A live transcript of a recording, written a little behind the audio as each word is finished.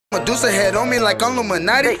Medusa head on me like I'm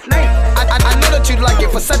Illuminati. I know that you like it.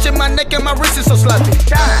 Versace, my neck and my wrist is so sloppy.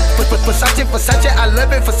 Versace, I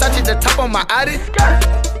love it. Versace, the top of my Audi.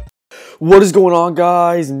 What is going on,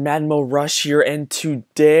 guys? Madden Rush here, and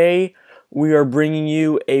today we are bringing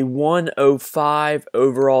you a 105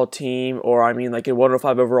 overall team, or I mean like a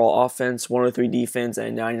 105 overall offense, 103 defense,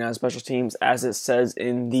 and 99 special teams, as it says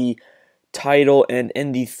in the title and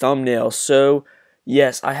in the thumbnail. So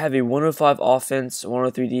yes, I have a 105 offense,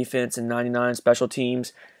 103 defense, and 99 special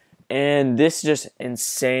teams, and this is just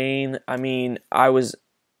insane. I mean, I'm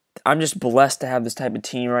just blessed to have this type of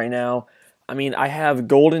team right now. I mean, I have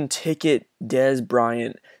golden ticket Dez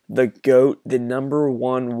Bryant, the GOAT, the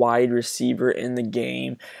 #1 wide receiver in the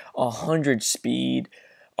game, 100 speed,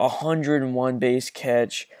 101 base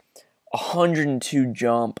catch, 102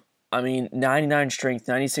 jump. I mean, 99 strength,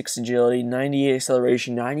 96 agility, 98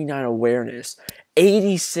 acceleration, 99 awareness,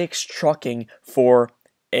 86 trucking for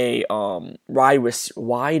a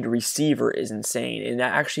wide receiver is insane, and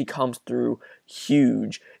that actually comes through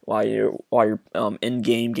huge while you're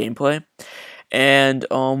in-game gameplay. And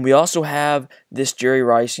we also have this Jerry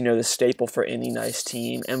Rice, you know, the staple for any nice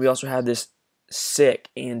team, and we also have this sick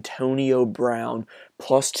Antonio Brown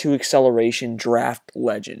 +2 acceleration draft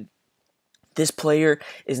legend. This player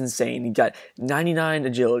is insane. He got 99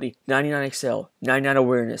 agility, 99 excel, 99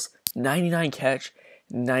 awareness, 99 catch,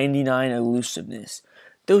 99 elusiveness.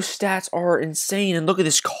 Those stats are insane, and look at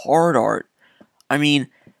this card art. I mean,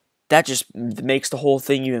 that just makes the whole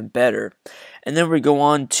thing even better. And then we go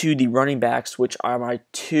on to the running backs, which are my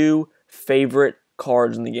two favorite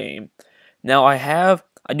cards in the game. Now, I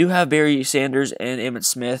do have Barry Sanders and Emmitt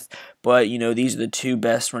Smith, but you know, these are the two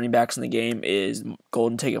best running backs in the game is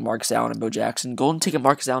golden ticket Marcus Allen and Bo Jackson. Golden ticket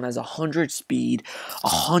Marcus Allen has 100 speed,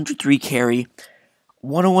 103 carry,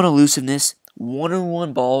 101 elusiveness,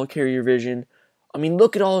 101 ball carrier vision. I mean,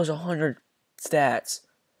 look at all those 100 stats.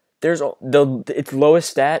 Its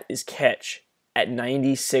lowest stat is catch at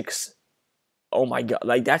 96. Oh my god,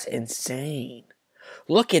 like that's insane.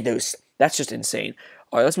 Look at those. That's just insane.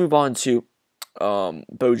 All right, let's move on to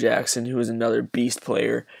Bo Jackson, who is another beast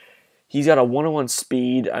player. He's got a 101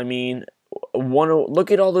 speed. I mean,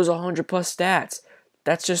 look at all those 100 plus stats.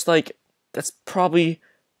 That's just like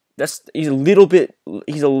he's a little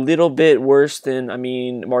bit worse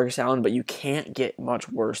than Marcus Allen, but you can't get much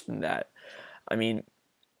worse than that. I mean,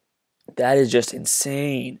 that is just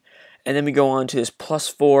insane. And then we go on to this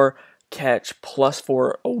 +4 catch,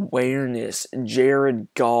 +4 awareness, Jared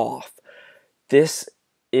Goff. This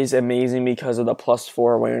is amazing because of the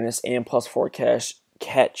 +4 awareness and +4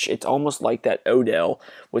 catch. It's almost like that Odell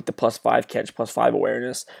with the +5 catch, +5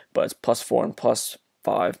 awareness, but it's +4 and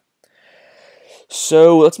 +5.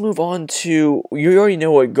 So let's move on to, you already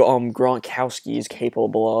know what Gronkowski is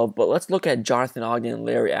capable of, but let's look at Jonathan Ogden and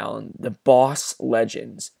Larry Allen, the boss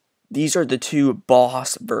legends. These are the two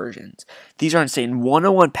boss versions. These are insane.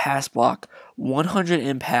 101 pass block, 100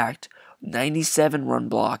 impact, 97 run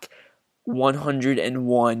block,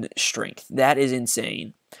 101 strength. That is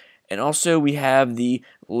insane. And also we have the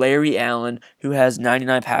Larry Allen, who has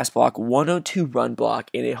 99 pass block, 102 run block,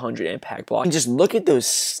 and 100 impact block. And just look at those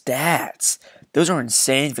stats. Those are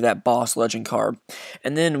insane for that boss legend card.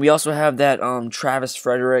 And then we also have that Travis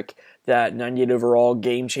Frederick, that 98 overall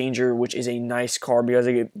game changer, which is a nice card because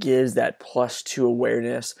it gives that +2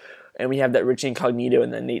 awareness. And we have that Rich Incognito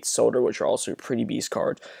and that Nate Solder, which are also pretty beast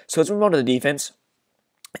cards. So let's move on to the defense.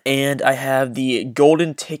 And I have the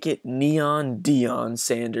golden ticket Neon Deion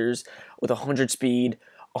Sanders with 100 speed,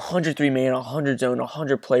 103 man, 100 zone,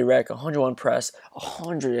 100 play rec, 101 press,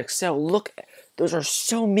 100 excel. Look, those are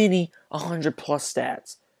so many 100 plus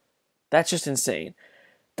stats. That's just insane.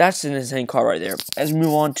 That's an insane card right there. As we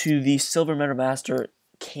move on to the Silver Medal Master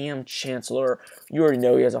Cam Chancellor, you already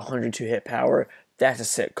know he has 102 hit power. That's a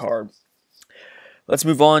sick card. Let's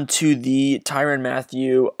move on to the Tyrann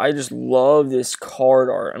Mathieu. I just love this card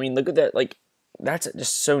art. I mean, look at that. Like, that's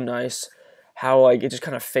just so nice. How like it just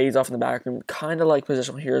kind of fades off in the background, kind of like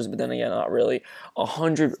positional heroes, but then again, not really.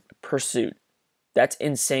 100 pursuit. That's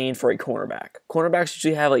insane for a cornerback. Cornerbacks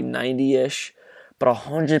usually have like 90-ish, but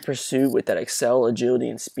 100 pursuit with that excel, agility,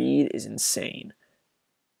 and speed is insane.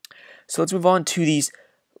 So let's move on to these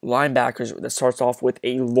linebackers. That starts off with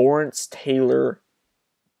a Lawrence Taylor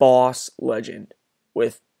boss legend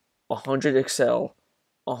with 100 excel,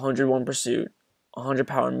 101 pursuit, 100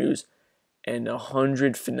 power moves, and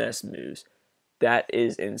 100 finesse moves. That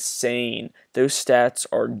is insane. Those stats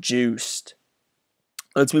are juiced.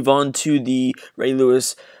 Let's move on to the Ray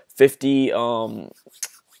Lewis 50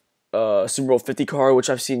 Super Bowl 50 card, which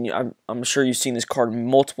I've seen. I'm sure you've seen this card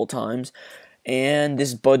multiple times. And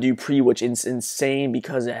this Bud Dupree, which is insane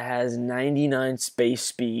because it has 99 space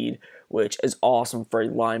speed, which is awesome for a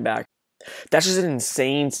linebacker. That's just an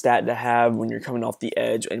insane stat to have when you're coming off the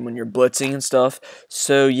edge and when you're blitzing and stuff.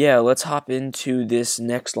 So yeah, let's hop into this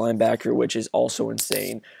next linebacker, which is also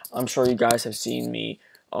insane. I'm sure you guys have seen me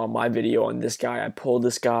on my video on this guy. I pulled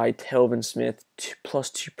this guy, Telvin Smith,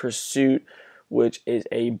 +2 pursuit, which is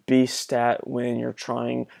a beast stat when you're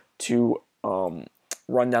trying to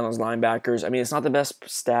run down those linebackers. I mean, it's not the best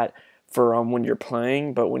stat for when you're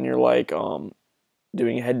playing, but when you're like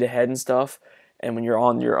doing head-to-head and stuff, and when you're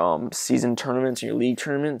on your season tournaments and your league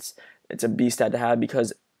tournaments, it's a beast stat to have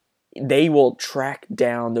because they will track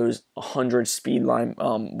down those 100 speed line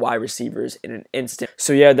wide receivers in an instant.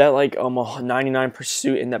 So yeah, that like 99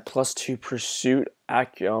 pursuit and that +2 pursuit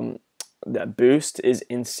that boost is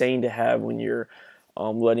insane to have when you're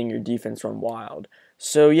letting your defense run wild.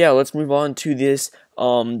 So yeah, let's move on to this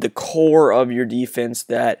the core of your defense,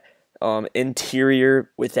 that interior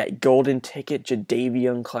with that golden ticket,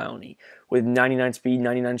 Jadeveon Clowney, with 99 speed,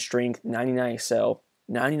 99 strength, 99 excel,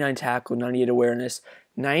 99 tackle, 98 awareness,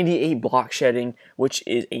 98 block shedding, which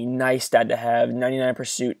is a nice stat to have, 99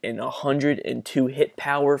 pursuit, and 102 hit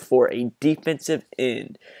power for a defensive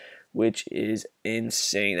end, which is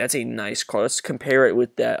insane. That's a nice card. Let's compare it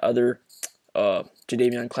with that other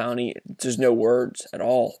Jadeveon Clowney. There's no words at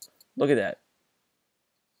all. Look at that.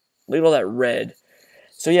 Look at all that red.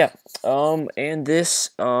 So yeah, and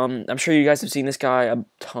this, I'm sure you guys have seen this guy a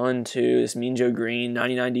ton too, this Mean Joe Green,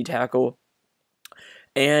 99 D tackle.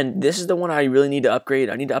 And this is the one I really need to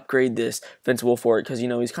upgrade. I need to upgrade this Vince Wilfork because, you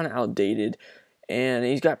know, he's kind of outdated. And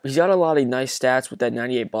he's got a lot of nice stats with that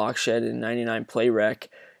 98 block shed and 99 play rec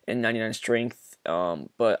and 99 strength.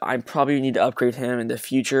 But I probably need to upgrade him in the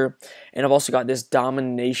future. And I've also got this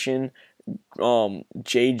Domination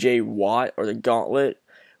J.J. Watt, or the Gauntlet,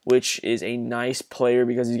 which is a nice player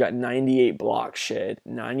because he's got 98 block shed,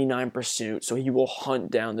 99 pursuit, so he will hunt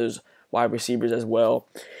down those wide receivers as well.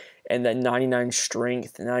 And that 99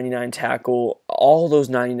 strength, 99 tackle, all those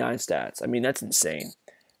 99 stats. I mean, that's insane.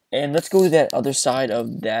 And let's go to that other side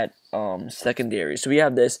of that secondary. So we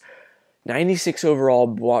have this 96 overall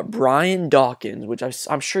Brian Dawkins, which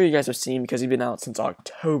I'm sure you guys have seen because he's been out since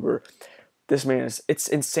October. This man it's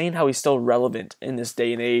insane how he's still relevant in this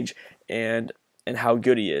day and age, and how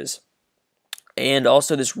good he is. And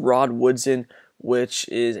also this Rod Woodson, which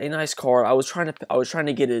is a nice card. I was trying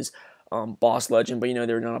to get his Boss Legend, but you know,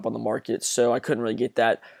 they were not up on the market, so I couldn't really get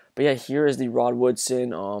that. But yeah, here is the Rod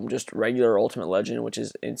Woodson, just regular Ultimate Legend, which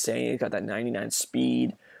is insane. He's got that 99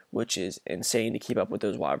 speed, which is insane to keep up with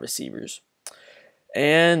those wide receivers.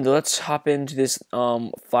 And let's hop into this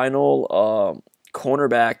final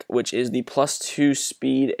cornerback, which is the +2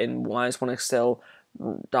 speed and -1 excel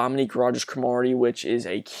Dominique Rodgers-Cromartie, which is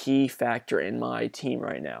a key factor in my team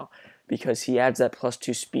right now because he adds that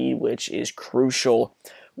 +2 speed, which is crucial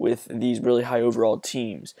with these really high overall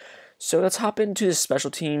teams. So let's hop into the special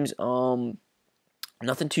teams.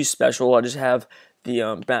 Nothing too special. I just have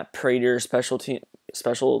the Matt Prater special team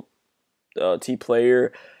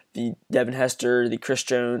player, the Devin Hester, the Chris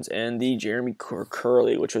Jones, and the Jeremy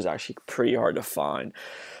Curley, which was actually pretty hard to find.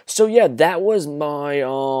 So yeah, that was my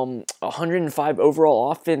 105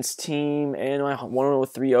 overall offense team and my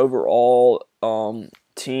 103 overall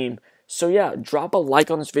team. So yeah, drop a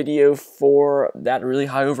like on this video for that really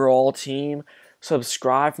high overall team.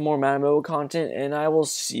 Subscribe for more Madden Mobile content, and I will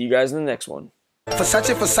see you guys in the next one.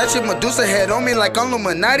 Versace, Medusa head on me like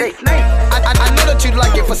Illuminati. I know that you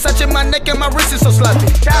like it. Versace, my neck and my wrist is so sloppy.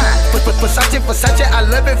 Versace, I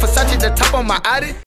love it. Versace, the top on my Audi.